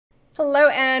Hello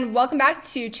and welcome back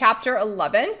to Chapter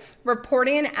 11,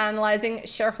 Reporting and Analyzing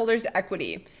Shareholders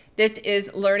Equity. This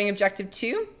is Learning Objective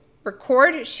 2,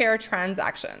 Record Share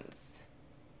Transactions.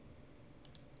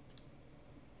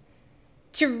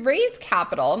 To raise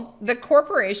capital, the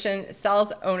corporation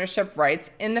sells ownership rights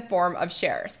in the form of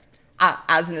shares.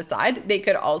 As an aside, they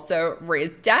could also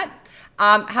raise debt.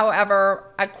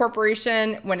 However, a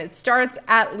corporation, when it starts,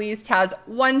 at least has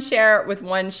one share with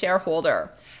one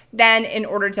shareholder. Then, in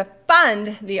order to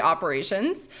fund the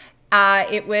operations,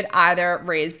 it would either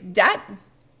raise debt,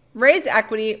 raise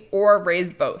equity, or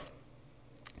raise both.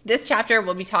 This chapter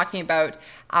will be talking about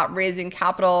raising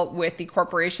capital with the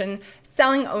corporation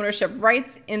selling ownership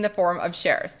rights in the form of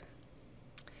shares.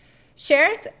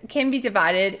 Shares can be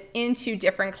divided into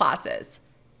different classes.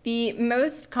 The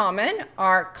most common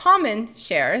are common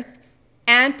shares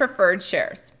and preferred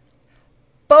shares.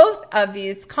 Both of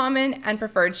these common and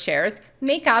preferred shares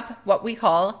make up what we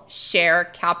call share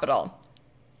capital.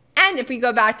 And if we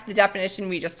go back to the definition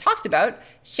we just talked about,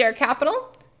 share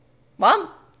capital,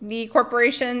 well, the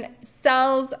corporation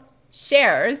sells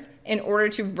shares in order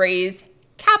to raise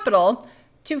capital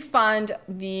to fund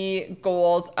the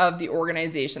goals of the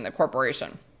organization, the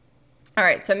corporation. All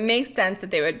right, so it makes sense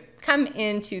that they would come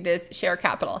into this share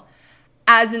capital.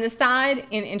 As an aside,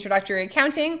 in Introductory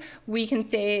Accounting, we can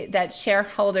say that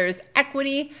shareholders'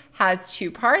 equity has two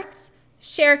parts,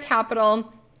 share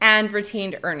capital and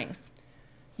retained earnings.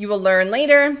 You will learn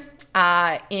later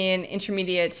in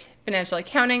Intermediate Financial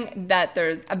Accounting that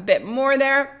there's a bit more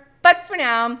there, but for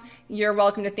now, you're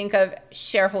welcome to think of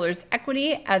shareholders'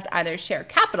 equity as either share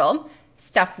capital,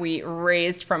 stuff we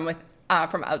raised from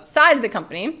outside of the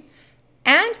company,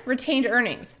 and retained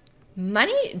earnings,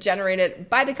 money generated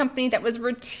by the company that was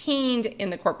retained in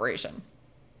the corporation.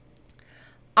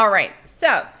 All right,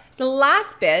 so the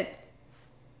last bit,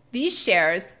 these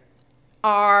shares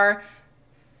have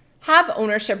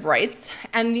ownership rights,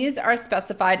 and these are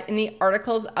specified in the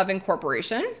Articles of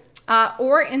Incorporation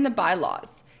or in the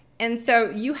bylaws. And so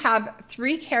you have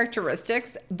three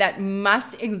characteristics that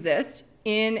must exist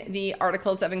in the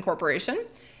Articles of Incorporation.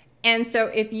 And so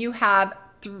if you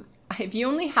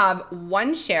only have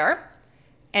one share,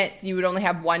 and you would only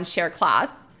have one share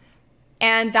class,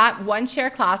 and that one share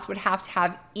class would have to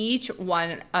have each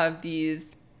one of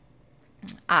these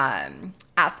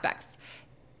aspects: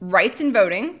 rights in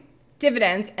voting,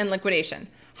 dividends, and liquidation.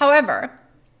 However,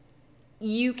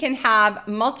 you can have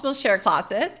multiple share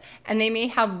classes, and they may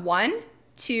have one,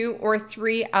 two, or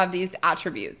three of these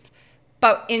attributes.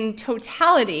 But in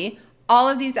totality, all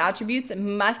of these attributes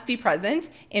must be present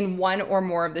in one or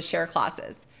more of the share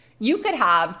classes. You could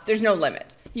have, there's no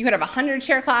limit. You could have 100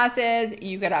 share classes,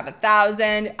 you could have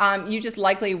 1,000. You just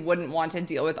likely wouldn't want to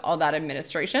deal with all that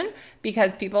administration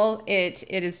because it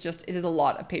is a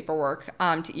lot of paperwork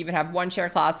to even have one share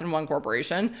class in one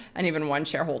corporation and even one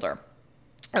shareholder.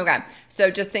 Okay,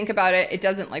 so just think about it. It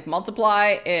doesn't like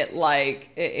multiply,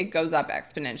 it goes up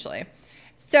exponentially.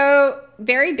 So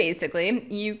very basically,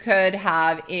 you could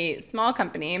have a small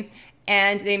company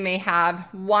and they may have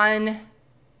one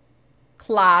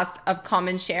class of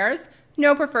common shares,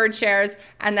 no preferred shares,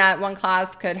 and that one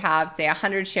class could have, say,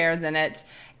 100 shares in it,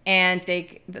 and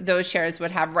those shares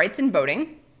would have rights in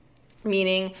voting,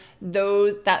 meaning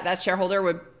that shareholder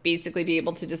would basically be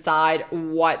able to decide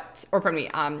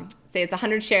say it's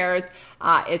 100 shares,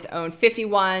 it's owned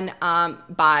 51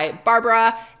 by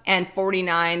Barbara and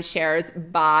 49 shares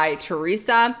by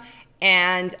Teresa.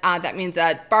 And that means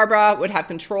that Barbara would have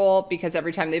control because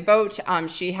every time they vote,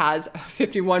 she has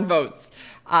 51 votes,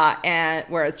 and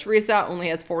whereas Teresa only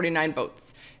has 49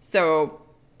 votes. So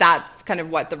that's kind of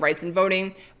what the rights in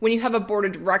voting. When you have a board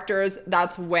of directors,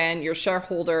 that's when your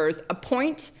shareholders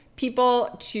appoint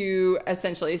people to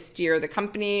essentially steer the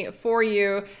company for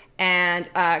you. And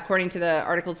according to the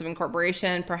Articles of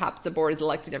Incorporation, perhaps the board is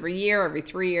elected every year, every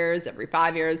 3 years, every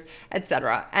 5 years,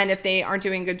 etc. And if they aren't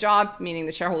doing a good job, meaning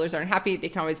the shareholders aren't happy, they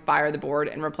can always fire the board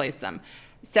and replace them.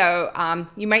 So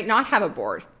you might not have a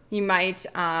board. You might,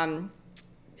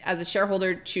 as a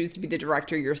shareholder, choose to be the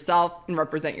director yourself and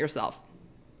represent yourself.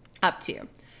 Up to you.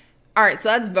 All right, so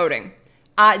that's voting.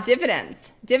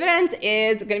 Dividends. Dividends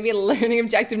is going to be learning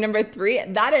objective number 3.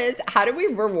 That is, how do we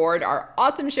reward our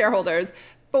awesome shareholders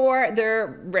for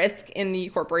their risk in the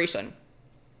corporation?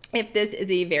 If this is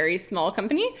a very small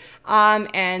company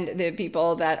and the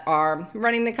people that are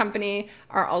running the company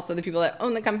are also the people that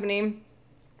own the company,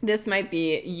 this might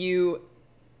be you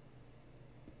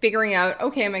figuring out,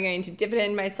 okay, am I going to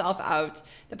dividend myself out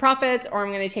the profits, or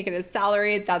I'm going to take it as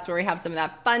salary? That's where we have some of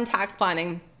that fun tax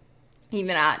planning,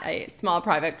 even at a small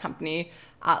private company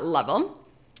level.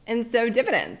 And so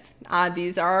dividends,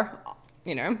 these are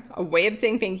a way of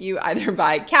saying thank you either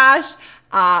by cash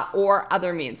or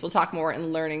other means. We'll talk more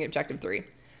in learning objective 3.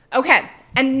 Okay,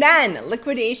 and then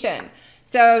liquidation.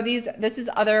 So this is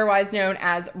otherwise known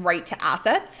as right to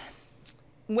assets.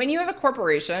 When you have a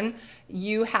corporation,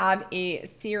 you have a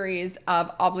series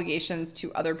of obligations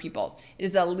to other people. It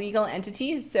is a legal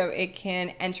entity, so it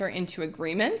can enter into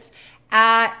agreements.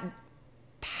 However,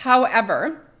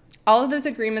 all of those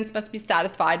agreements must be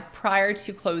satisfied prior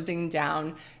to closing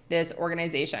down this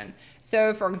organization.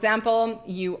 So, for example,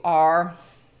 you are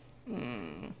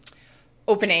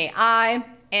OpenAI,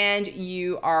 and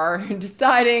you are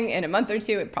deciding in a month or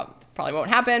two, it probably won't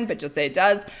happen, but just say it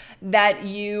does, that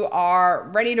you are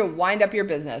ready to wind up your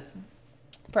business.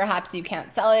 Perhaps you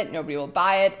can't sell it, nobody will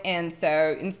buy it, and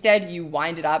so instead you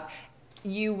wind it up.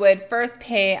 You would first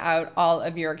pay out all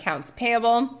of your accounts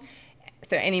payable,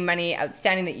 so any money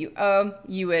outstanding that you owe.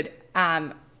 You would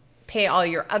pay all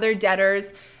your other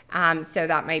debtors, so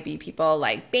that might be people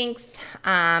like banks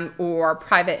or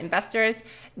private investors.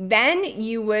 Then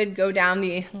you would go down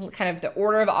the kind of the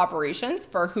order of operations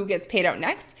for who gets paid out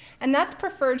next, and that's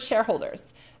preferred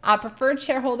shareholders. Preferred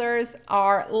shareholders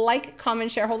are like common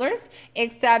shareholders,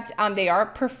 except they are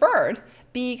preferred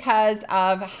because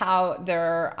of how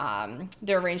their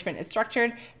arrangement is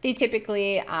structured. They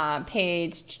typically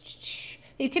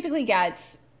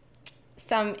get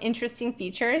some interesting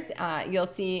features you'll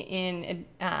see in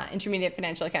Intermediate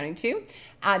Financial Accounting 2.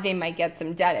 They might get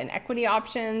some debt and equity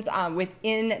options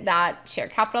within that share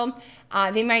capital.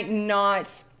 They might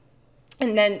not,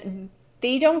 and then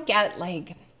they don't get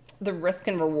like the risk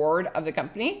and reward of the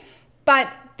company,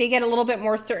 but they get a little bit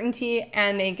more certainty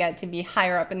and they get to be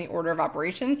higher up in the order of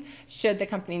operations should the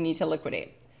company need to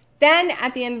liquidate. Then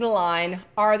at the end of the line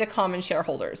are the common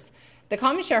shareholders. The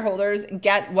common shareholders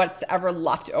get what's ever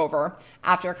left over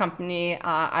after a company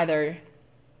either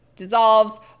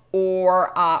dissolves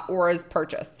or is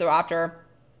purchased. So after,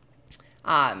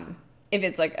 if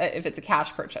it's a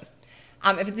cash purchase,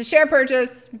 if it's a share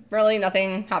purchase, really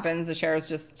nothing happens. The shares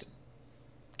just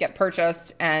get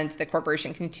purchased and the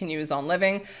corporation continues on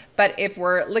living. But if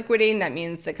we're liquidating, that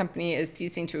means the company is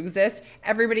ceasing to exist.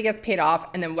 Everybody gets paid off,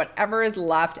 and then whatever is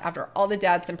left after all the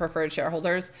debts and preferred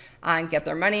shareholders get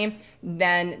their money,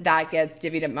 then that gets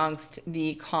divvied amongst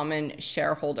the common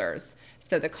shareholders.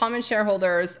 So the common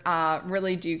shareholders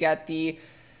really do get the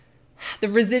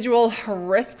residual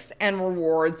risks and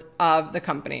rewards of the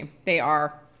company. They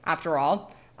are, after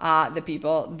all, the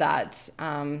people that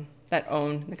own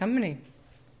the company.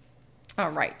 All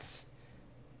right.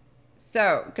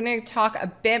 So I'm going to talk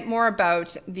a bit more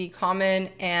about the common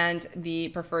and the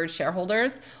preferred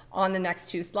shareholders on the next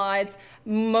 2 slides.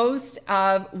 Most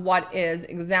of what is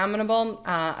examinable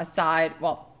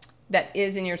that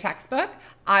is in your textbook,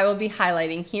 I will be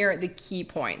highlighting here the key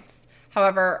points.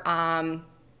 However,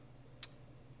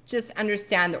 just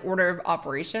understand the order of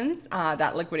operations.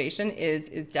 That liquidation is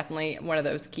definitely one of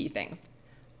those key things.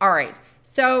 All right.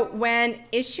 So when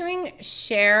issuing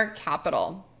share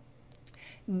capital,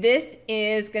 this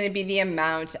is going to be the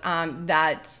amount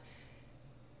that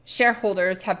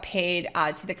shareholders have paid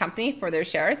to the company for their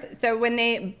shares. So when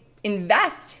they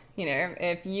invest,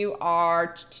 if you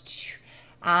are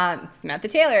Samantha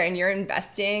Taylor and you're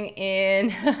investing in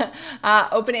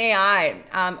OpenAI,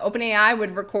 OpenAI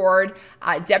would record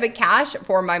debit cash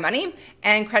for my money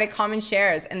and credit common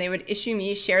shares, and they would issue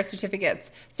me share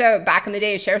certificates. So back in the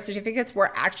day, share certificates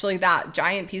were actually that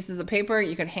giant pieces of paper.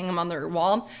 You could hang them on your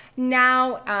wall.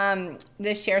 Now,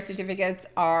 the share certificates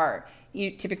are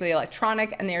typically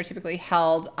electronic, and they are typically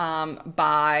held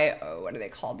by, what are they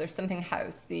called? There's something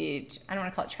house. I don't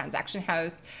want to call it transaction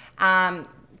house.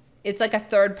 It's like a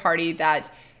third party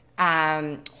that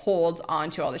holds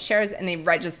on to all the shares, and they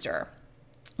register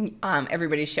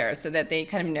everybody's shares so that they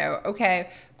kind of know, okay,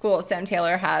 cool, Sam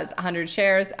Taylor has 100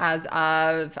 shares as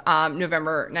of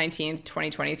November 19th,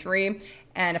 2023.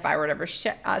 And if I were to ever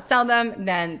sell them,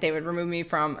 then they would remove me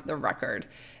from the record.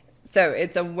 So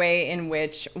it's a way in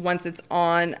which once it's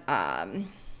on,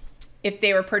 if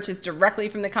they were purchased directly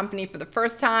from the company for the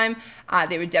first time,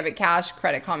 they would debit cash,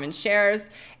 credit common shares.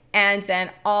 And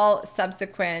then all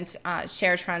subsequent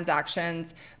share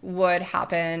transactions would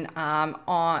happen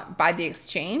by the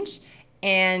exchange.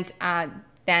 And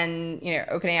then,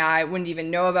 OpenAI wouldn't even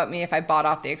know about me if I bought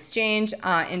off the exchange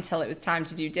until it was time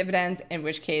to do dividends, in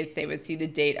which case they would see the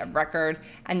date of record,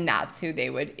 and that's who they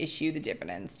would issue the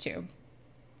dividends to.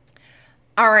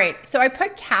 All right, so I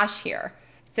put cash here.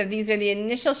 So these are the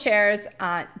initial shares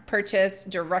purchased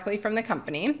directly from the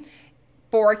company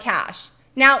for cash.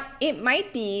 Now, it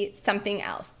might be something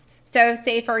else. So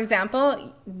say, for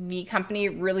example, the company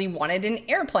really wanted an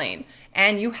airplane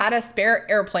and you had a spare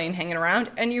airplane hanging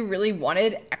around and you really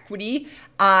wanted equity,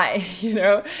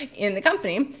 in the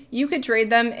company, you could trade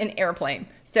them in airplane.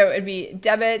 So it'd be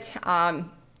debit,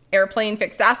 airplane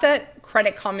fixed asset,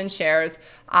 credit common shares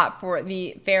for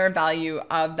the fair value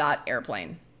of that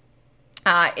airplane.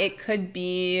 It could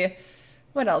be,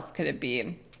 what else could it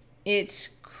be? It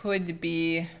could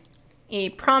be a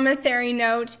promissory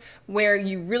note where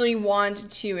you really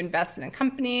want to invest in the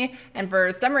company and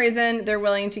for some reason they're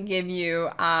willing to give you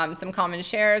some common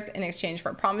shares in exchange for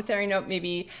a promissory note.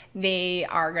 Maybe they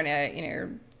are gonna,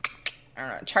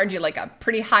 charge you like a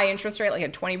pretty high interest rate, like a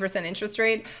 20% interest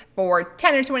rate for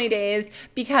 10 or 20 days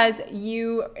because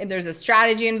there's a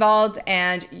strategy involved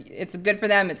and it's good for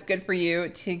them, it's good for you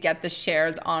to get the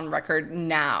shares on record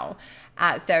now.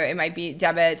 So it might be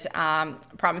debit,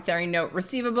 promissory note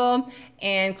receivable,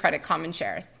 and credit common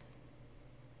shares.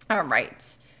 All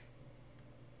right.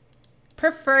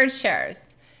 Preferred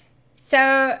shares.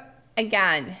 So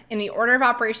again, in the order of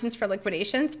operations for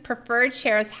liquidations, preferred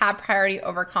shares have priority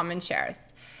over common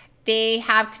shares. They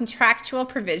have contractual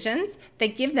provisions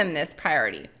that give them this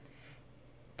priority.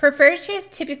 Preferred shares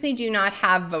typically do not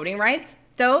have voting rights,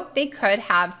 though they could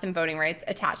have some voting rights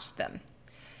attached to them.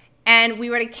 And we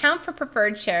would account for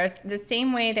preferred shares the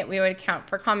same way that we would account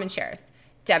for common shares.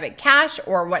 Debit cash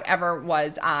or whatever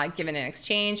was given in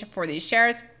exchange for these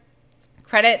shares,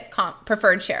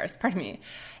 preferred shares, pardon me.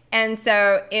 And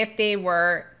so if they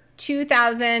were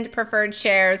 2,000 preferred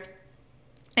shares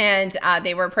and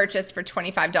they were purchased for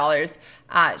 $25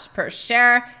 per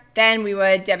share, then we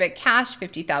would debit cash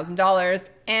 $50,000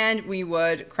 and we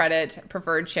would credit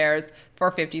preferred shares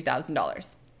for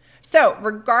 $50,000. So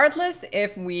regardless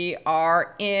if we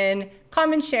are in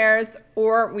common shares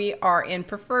or we are in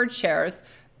preferred shares,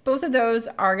 both of those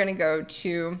are going to go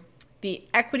to the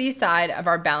equity side of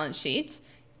our balance sheet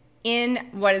in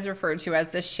what is referred to as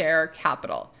the share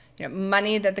capital,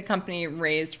 money that the company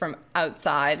raised from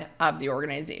outside of the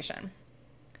organization.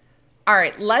 All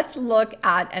right, let's look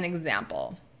at an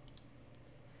example.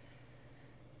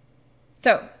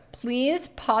 So please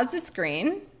pause the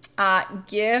screen.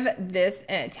 Give this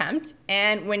an attempt,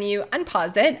 and when you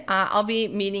unpause it, I'll be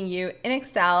meeting you in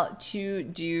Excel to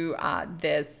do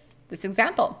this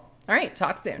example. All right,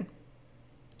 talk soon.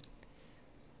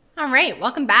 All right,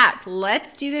 welcome back.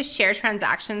 Let's do the share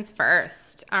transactions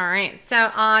first. All right,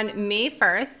 so on May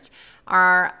 1st,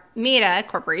 our Meta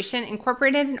Corporation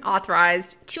incorporated and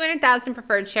authorized 200,000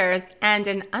 preferred shares and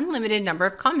an unlimited number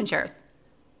of common shares.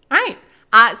 All right.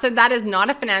 So that is not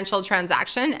a financial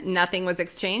transaction. Nothing was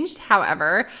exchanged.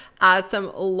 However, some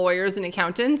lawyers and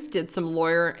accountants did some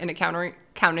lawyer and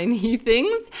accounting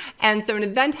things. And so an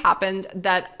event happened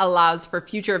that allows for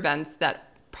future events that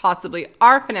possibly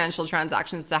are financial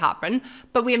transactions to happen,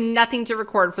 but we have nothing to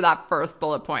record for that first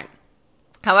bullet point.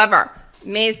 However,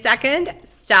 May 2nd,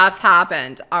 stuff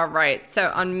happened. All right.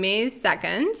 So on May 2nd,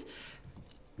 I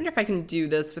wonder if I can do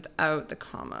this without the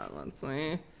comma. Let's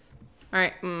see. All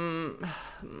right.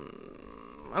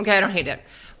 Okay, I don't hate it.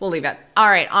 We'll leave it. All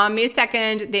right. On May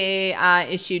 2nd, they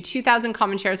issued 2,000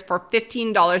 common shares for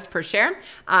 $15 per share.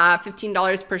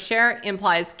 $15 per share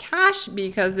implies cash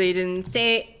because they didn't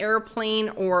say airplane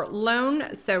or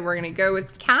loan. So we're going to go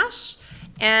with cash.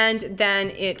 And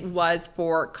then it was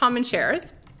for common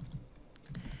shares.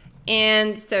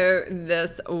 And so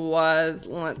this was,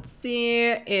 let's see,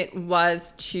 it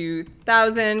was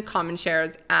 2,000 common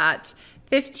shares at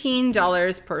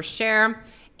 $15 per share.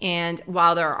 And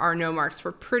while there are no marks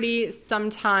for pretty,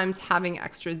 sometimes having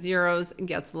extra zeros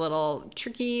gets a little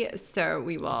tricky. So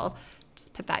we will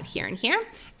just put that here and here.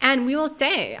 And we will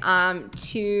say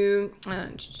to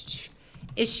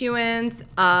issuance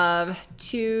of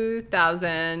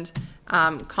 2,000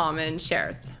 common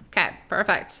shares. Okay,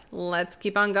 perfect. Let's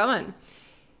keep on going.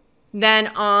 Then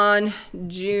on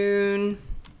June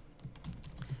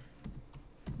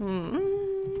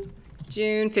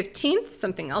 15th,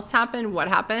 something else happened. What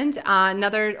happened?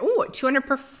 Another 200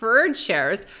 preferred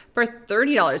shares for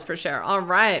 $30 per share. All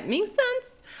right, makes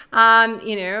sense.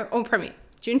 Pardon me.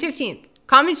 June 15th,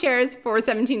 common shares for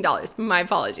 $17. My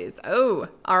apologies. Oh,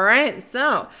 all right.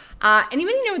 So,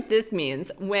 anybody know what this means?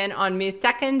 When on May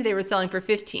 2nd they were selling for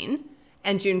 15,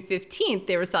 and June 15th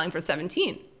they were selling for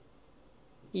 17.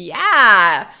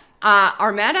 Yeah,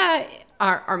 Armada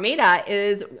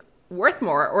is worth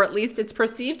more, or at least it's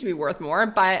perceived to be worth more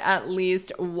by at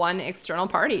least one external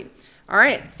party. All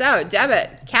right, so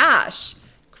debit, cash,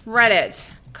 credit,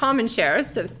 common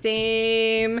shares, so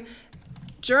same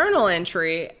journal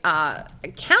entry,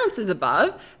 accounts is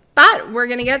above, but we're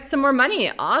gonna get some more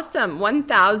money. Awesome,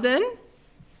 1,000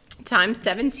 times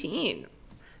 17,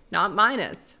 not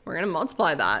minus. We're going to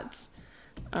multiply that.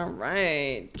 All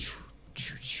right.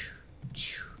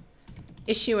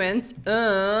 Issuance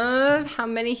of how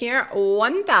many here?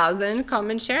 1,000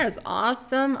 common shares.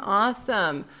 Awesome,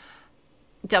 awesome.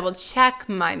 Double check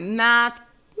my math.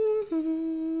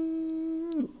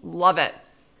 Love it.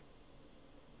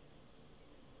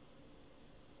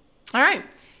 All right.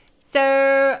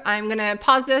 So I'm going to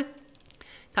pause this,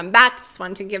 come back. Just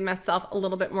wanted to give myself a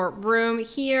little bit more room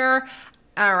here.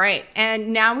 All right,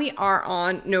 and now we are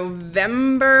on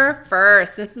November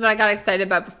 1st. This is what I got excited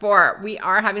about before. We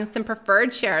are having some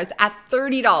preferred shares at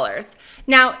 $30.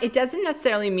 Now, it doesn't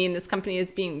necessarily mean this company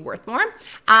is being worth more.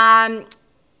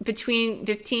 Between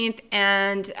 15th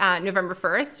and November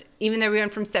 1st, even though we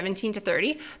went from 17 to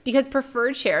 30, because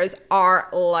preferred shares are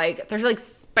like, they're like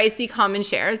spicy common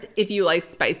shares if you like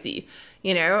spicy.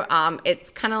 You know,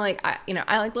 it's kind of like, you know,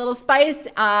 I like a little spice,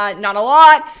 not a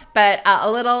lot, but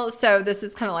a little. So this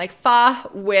is kind of like pho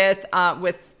with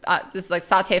this is like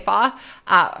sauté pho,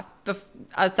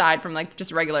 aside from like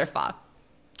just regular pho.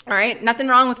 All right, nothing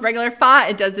wrong with regular pho.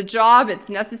 It does the job, it's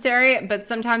necessary, but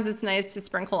sometimes it's nice to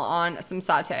sprinkle on some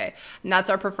sauté, and that's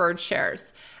our preferred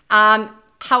shares.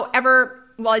 However,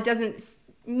 while it doesn't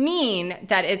mean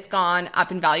that it's gone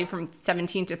up in value from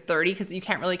 17 to 30, because you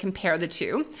can't really compare the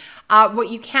two. What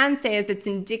you can say is it's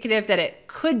indicative that it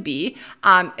could be,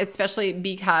 especially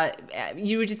because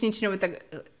you just need to know what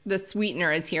the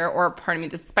sweetener is here, or pardon me,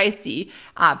 the spicy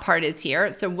part is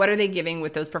here. So what are they giving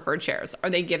with those preferred shares? Are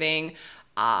they giving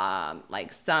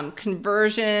like some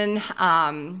conversion?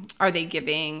 Are they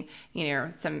giving, you know,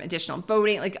 some additional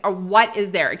voting? Like, or what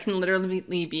is there? It can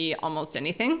literally be almost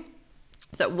anything.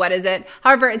 So what is it?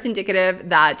 However, it's indicative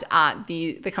that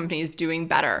the company is doing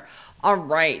better. All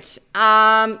right.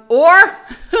 Or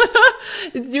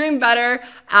it's doing better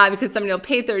because somebody will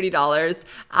pay $30.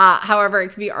 However, it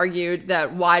could be argued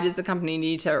that why does the company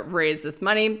need to raise this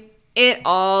money? It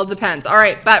all depends. All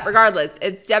right. But regardless,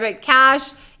 it's debit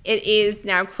cash. It is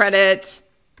now credit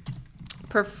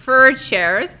preferred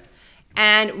shares.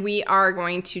 And we are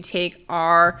going to take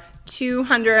our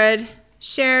 200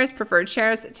 shares, preferred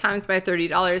shares, times by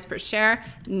 $30 per share.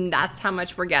 And that's how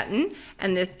much we're getting.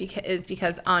 And this is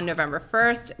because on November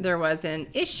 1st, there was an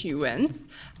issuance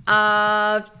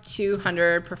of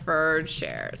 200 preferred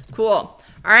shares. Cool. All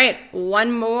right,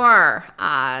 one more.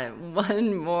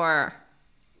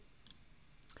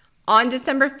 On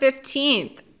December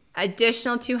 15th,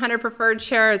 additional 200 preferred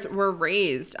shares were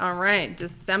raised. All right,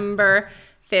 December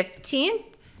 15th.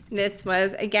 This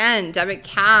was, again, debit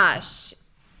cash,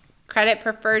 credit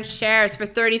preferred shares for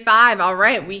 $35. All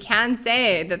right, we can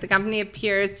say that the company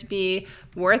appears to be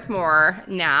worth more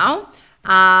now,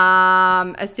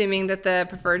 assuming that the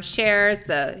preferred shares,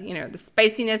 the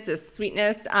spiciness, the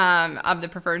sweetness of the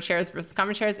preferred shares versus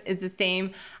common shares is the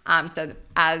same as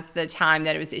the time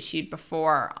that it was issued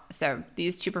before. So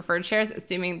these two preferred shares,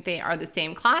 assuming they are the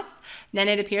same class, then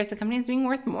it appears the company is being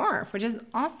worth more, which is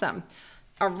awesome.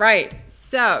 All right,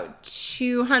 so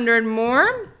 200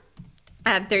 more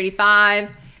at 35,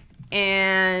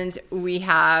 and we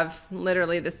have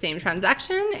literally the same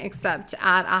transaction except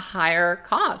at a higher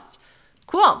cost.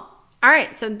 Cool. All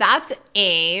right, so that's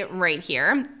A right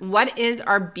here. What is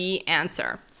our B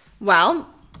answer? Well,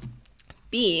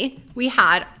 B, we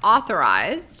had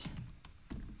authorized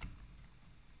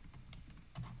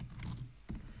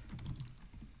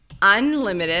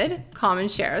unlimited common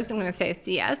shares, I'm going to say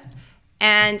CS,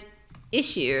 and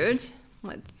issued,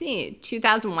 let's see,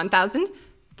 2,000, 1,000,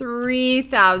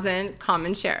 3,000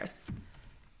 common shares.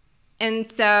 And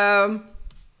so,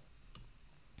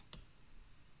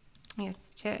 yes,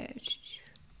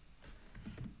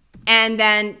 and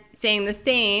then saying the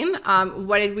same,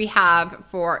 what did we have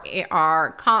for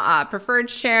our preferred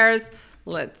shares?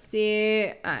 Let's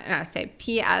see, and I say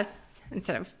PS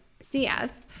instead of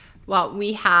CS. Well,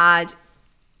 we had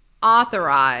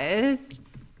authorized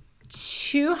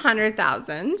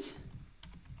 200,000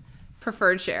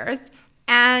 preferred shares,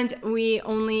 and we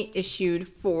only issued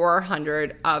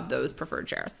 400 of those preferred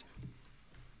shares.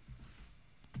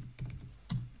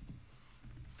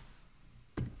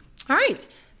 All right,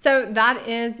 so that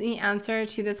is the answer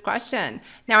to this question.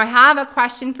 Now I have a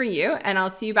question for you, and I'll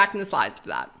see you back in the slides for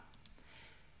that.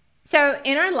 So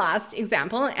in our last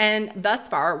example, and thus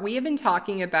far, we have been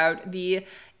talking about the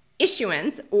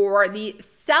issuance or the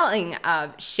selling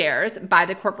of shares by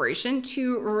the corporation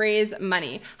to raise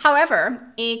money.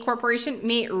 However, a corporation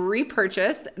may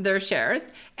repurchase their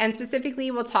shares, and specifically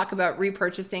we'll talk about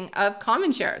repurchasing of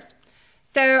common shares.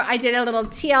 So I did a little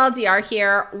TLDR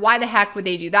here. Why the heck would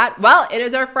they do that? Well, it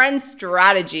is our friend's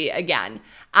strategy again.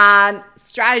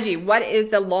 Strategy, what is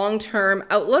the long-term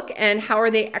outlook and how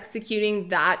are they executing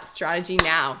that strategy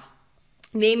now?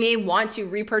 They may want to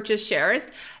repurchase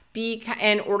shares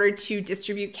in order to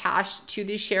distribute cash to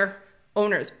the share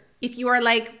owners. If you are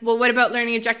like, well, what about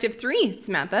learning objective 3,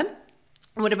 Samantha?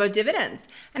 What about dividends?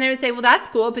 And I would say, well, that's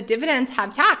cool, but dividends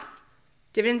have tax.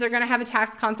 Dividends are going to have a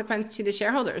tax consequence to the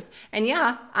shareholders. And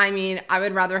yeah, I mean, I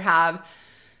would rather have,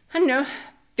 I don't know,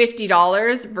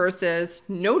 $50 versus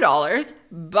no dollars.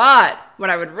 But what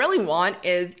I would really want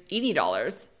is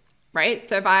 $80, right?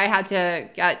 So if I had to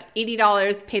get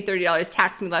 $80, pay $30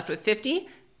 tax, and be left with $50,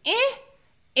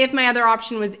 if my other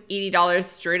option was $80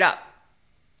 straight up.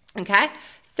 Okay,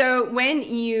 so when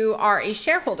you are a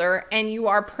shareholder and you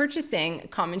are purchasing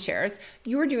common shares,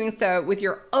 you are doing so with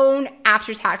your own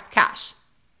after-tax cash.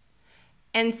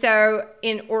 And so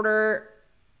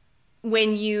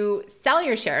when you sell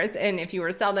your shares, and if you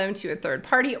were to sell them to a third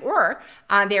party or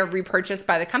they are repurchased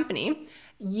by the company,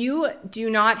 you do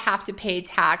not have to pay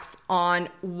tax on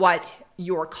what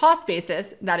your cost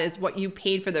basis, that is what you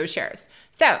paid for those shares.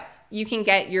 So you can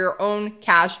get your own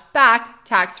cash back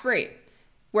tax-free.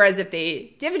 Whereas if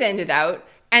they dividended out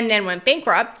and then went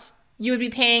bankrupt, you would be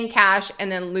paying cash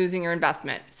and then losing your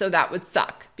investment. So that would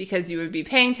suck because you would be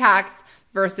paying tax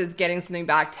versus getting something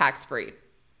back tax-free.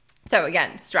 So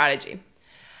again, strategy.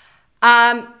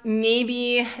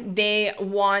 Maybe they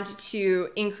want to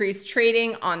increase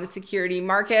trading on the security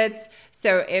markets.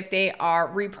 So if they are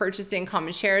repurchasing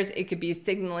common shares, it could be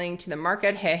signaling to the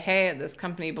market, hey, this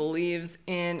company believes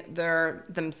in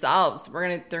themselves.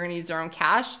 They're gonna use their own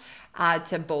cash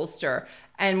to bolster.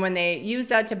 And when they use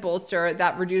that to bolster,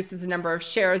 that reduces the number of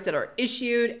shares that are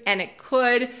issued, and it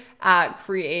could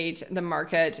create the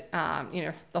market,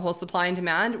 the whole supply and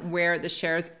demand, where the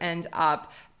shares end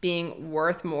up being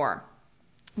worth more.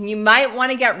 You might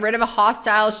want to get rid of a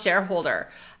hostile shareholder.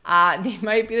 They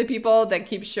might be the people that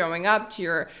keep showing up to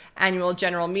your annual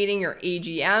general meeting, your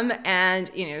AGM,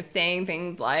 and saying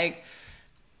things like,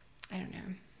 I don't know,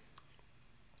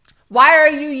 why are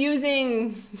you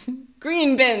using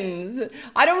green bins?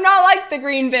 I do not like the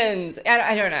green bins.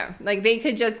 I don't know. Like, they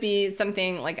could just be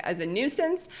something like as a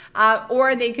nuisance,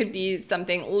 or they could be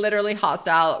something literally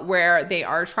hostile where they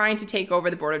are trying to take over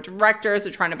the board of directors.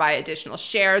 They're trying to buy additional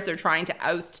shares. They're trying to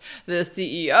oust the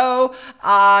CEO.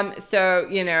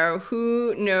 So,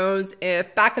 who knows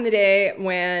if back in the day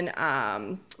when,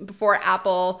 before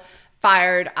Apple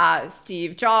fired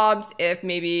Steve Jobs, if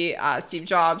maybe Steve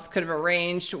Jobs could have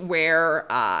arranged where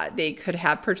they could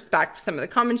have purchased back some of the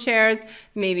common shares,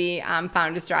 maybe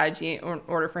found a strategy in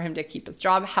order for him to keep his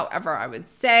job. However, I would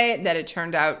say that it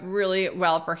turned out really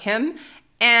well for him.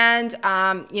 And,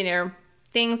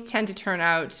 things tend to turn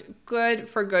out good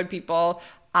for good people.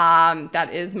 That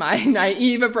is my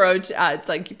naive approach. It's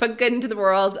like you put good into the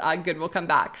world, good will come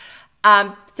back.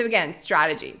 So again,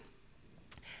 strategy.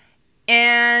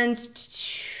 And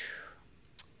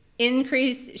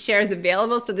increase shares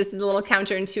available. So this is a little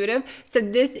counterintuitive. So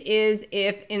this is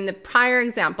if in the prior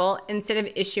example, instead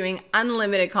of issuing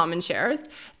unlimited common shares,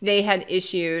 they had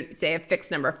issued, say, a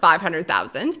fixed number,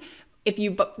 500,000. If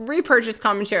you repurchase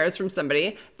common shares from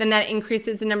somebody, then that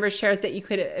increases the number of shares that you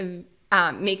could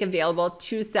make available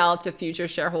to sell to future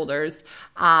shareholders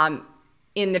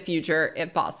in the future,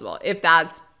 if possible, if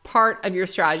that's part of your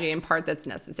strategy and part that's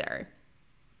necessary.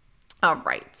 All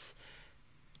right.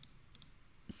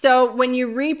 So when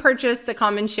you repurchase the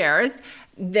common shares,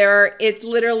 it's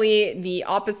literally the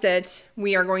opposite.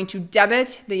 We are going to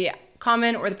debit the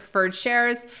common or the preferred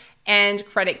shares and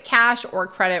credit cash or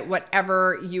credit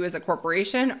whatever you as a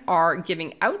corporation are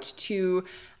giving out to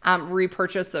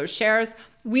repurchase those shares.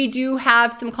 We do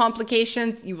have some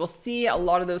complications. You will see a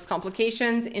lot of those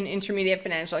complications in Intermediate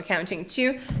Financial Accounting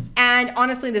too. And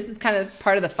honestly, this is kind of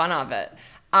part of the fun of it,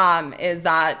 is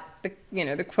that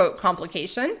the quote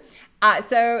complication.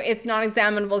 So it's not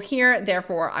examinable here.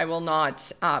 Therefore, I will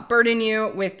not burden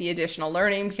you with the additional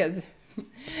learning because,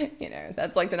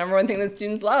 that's like the number one thing that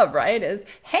students love, right? Is,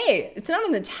 hey, it's not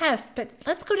on the test, but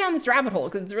let's go down this rabbit hole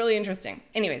because it's really interesting.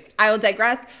 Anyways, I will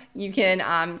digress. You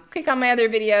can click on my other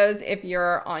videos if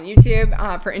you're on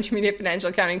YouTube for Intermediate Financial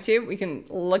Accounting 2. We can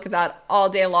look at that all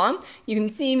day long. You can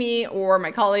see me or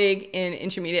my colleague in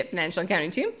Intermediate Financial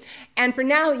Accounting 2. And for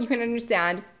now, you can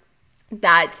understand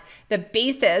that the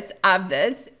basis of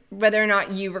this, whether or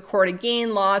not you record a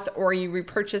gain, loss, or you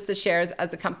repurchase the shares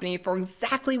as a company for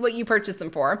exactly what you purchased them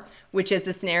for, which is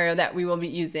the scenario that we will be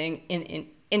using in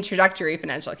Introductory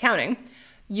Financial Accounting,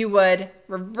 you would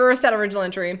reverse that original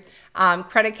entry,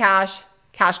 credit cash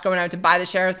going out to buy the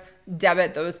shares,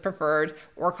 debit those preferred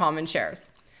or common shares.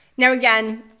 Now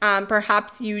again,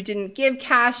 perhaps you didn't give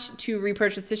cash to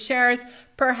repurchase the shares.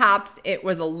 Perhaps it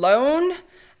was a loan.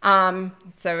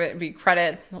 So it would be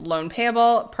credit, loan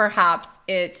payable. Perhaps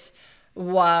it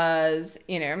was,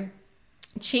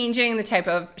 changing the type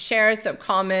of shares, so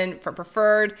common for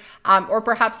preferred, or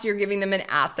perhaps you're giving them an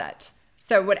asset.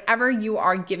 So whatever you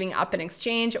are giving up in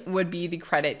exchange would be the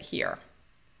credit here.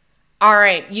 All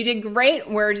right, you did great.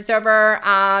 We're just over,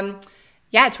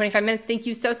 25 minutes. Thank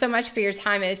you so much for your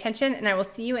time and attention, and I will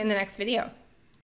see you in the next video.